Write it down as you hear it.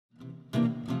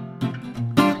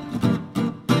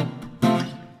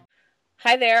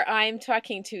Hi there. I'm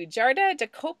talking to Jarda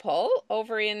Dokoupil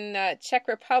over in Czech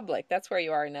Republic. That's where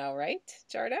you are now, right,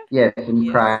 Jarda? Yes, in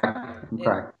Yes, Prague. In in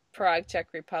Prague. Prague, Czech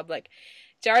Republic.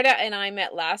 Jarda and I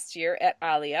met last year at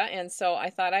ALIA, and so I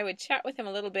thought I would chat with him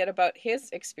a little bit about his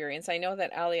experience. I know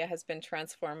that ALIA has been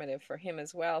transformative for him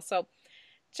as well. So,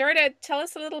 Jarda, tell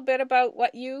us a little bit about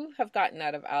what you have gotten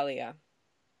out of ALIA.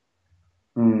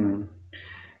 Mm.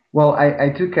 Well, I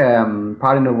took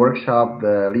part in the workshop,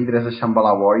 the Leader as a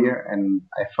Shambhala Warrior, and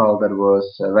I felt that was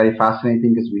very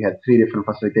fascinating because we had three different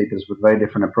facilitators with very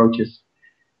different approaches.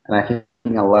 And I think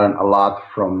I learned a lot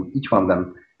from each one of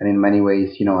them. And in many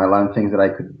ways, I learned things that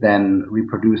I could then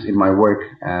reproduce in my work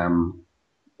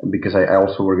because I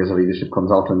also work as a leadership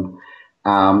consultant.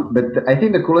 But I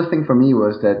think the coolest thing for me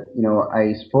was that,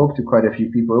 I spoke to quite a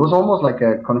few people. It was almost like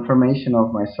a confirmation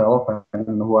of myself and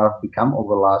who I've become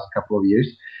over the last couple of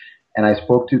years. And I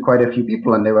spoke to quite a few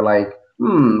people and they were like,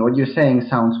 what you're saying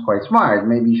sounds quite smart.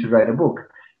 Maybe you should write a book.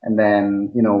 And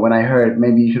then, when I heard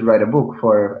maybe you should write a book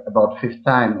for about fifth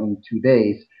time in 2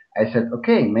 days, I said,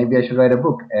 okay, maybe I should write a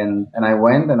book. And I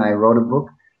went and I wrote a book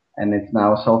and it's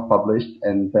now self-published.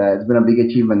 And it's been a big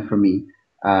achievement for me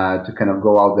to kind of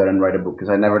go out there and write a book because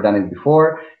I'd never done it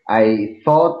before. I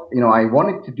thought, I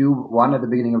wanted to do one at the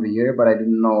beginning of the year, but I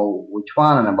didn't know which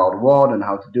one and about what and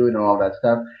how to do it and all that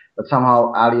stuff. But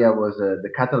somehow Alia was the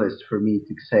catalyst for me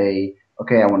to say,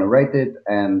 okay, I want to write it,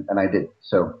 and I did.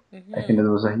 So I think Hmm.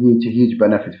 that was a huge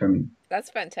benefit for me. That's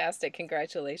fantastic.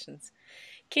 Congratulations.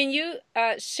 Can you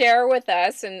share with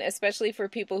us, and especially for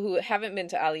people who haven't been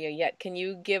to Alia yet, can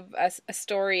you give us a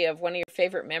story of one of your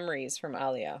favorite memories from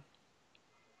Alia?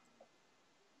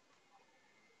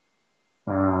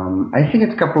 I think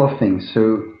it's a couple of things.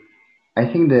 So I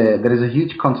think there is a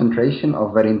huge concentration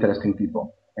of very interesting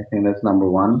people. I think that's number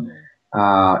one.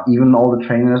 Hmm. Even all the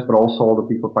trainers, but also all the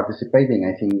people participating.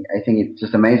 I think it's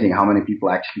just amazing how many people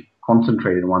actually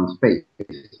concentrate in one space.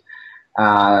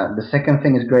 The second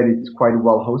thing is great. It's quite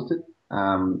well hosted.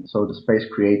 So the space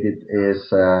created is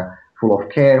full of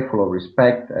care, full of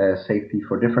respect, safety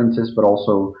for differences, but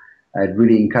also it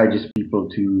really encourages people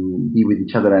to be with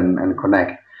each other and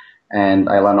connect. And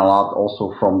I learned a lot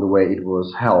also from the way it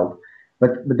was held.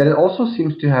 But there also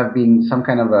seems to have been some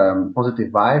kind of a positive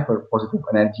vibe or positive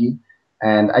energy.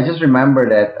 And I just remember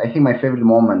that I think my favorite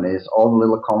moment is all the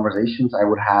little conversations I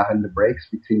would have in the breaks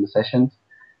between the sessions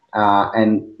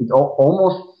and it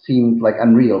almost seemed like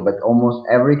unreal, but almost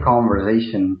every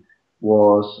conversation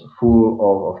was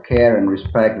full of care and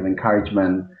respect and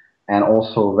encouragement and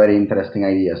also very interesting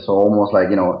ideas. So almost like,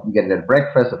 you get it at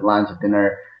breakfast, at lunch, at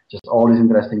dinner, just all these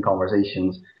interesting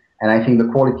conversations. And I think the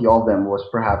quality of them was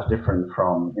perhaps different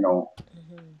from,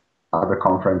 Hmm. other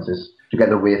conferences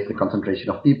together with the concentration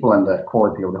of people and the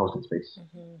quality of the hosted space.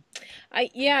 Hmm.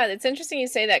 Yeah, it's interesting you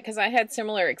say that because I had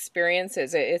similar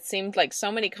experiences. It seemed like so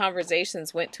many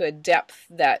conversations went to a depth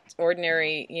that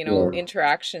ordinary, Yeah.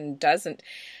 interaction doesn't.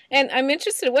 And I'm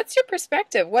interested, what's your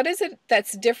perspective? What is it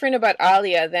that's different about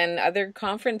Alia than other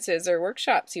conferences or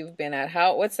workshops you've been at?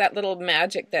 What's that little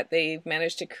magic that they've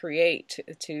managed to create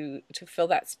to fill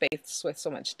that space with so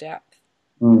much depth?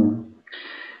 Mm.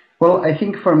 Well, I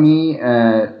think for me,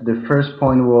 the first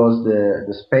point was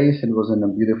the space. It was in a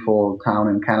beautiful town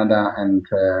in Canada, and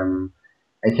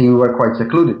I think we were quite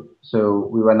secluded, so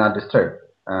we were not disturbed.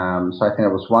 So I think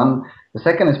that was one. The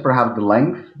second is perhaps the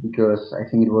length, because I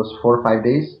think it was 4 or 5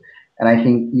 days, and I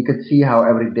think you could see how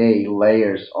every day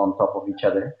layers on top of each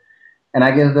other. And I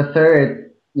guess the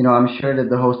third, I'm sure that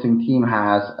the hosting team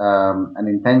has an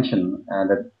intention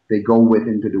that they go with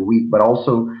into the week, but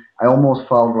also I almost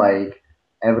felt like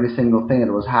every single thing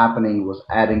that was happening was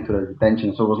adding to the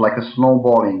attention. So it was like a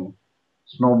snowballing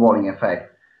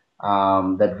effect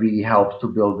that really helps to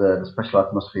build the special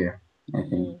atmosphere, I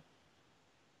think.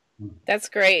 Hmm. That's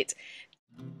great.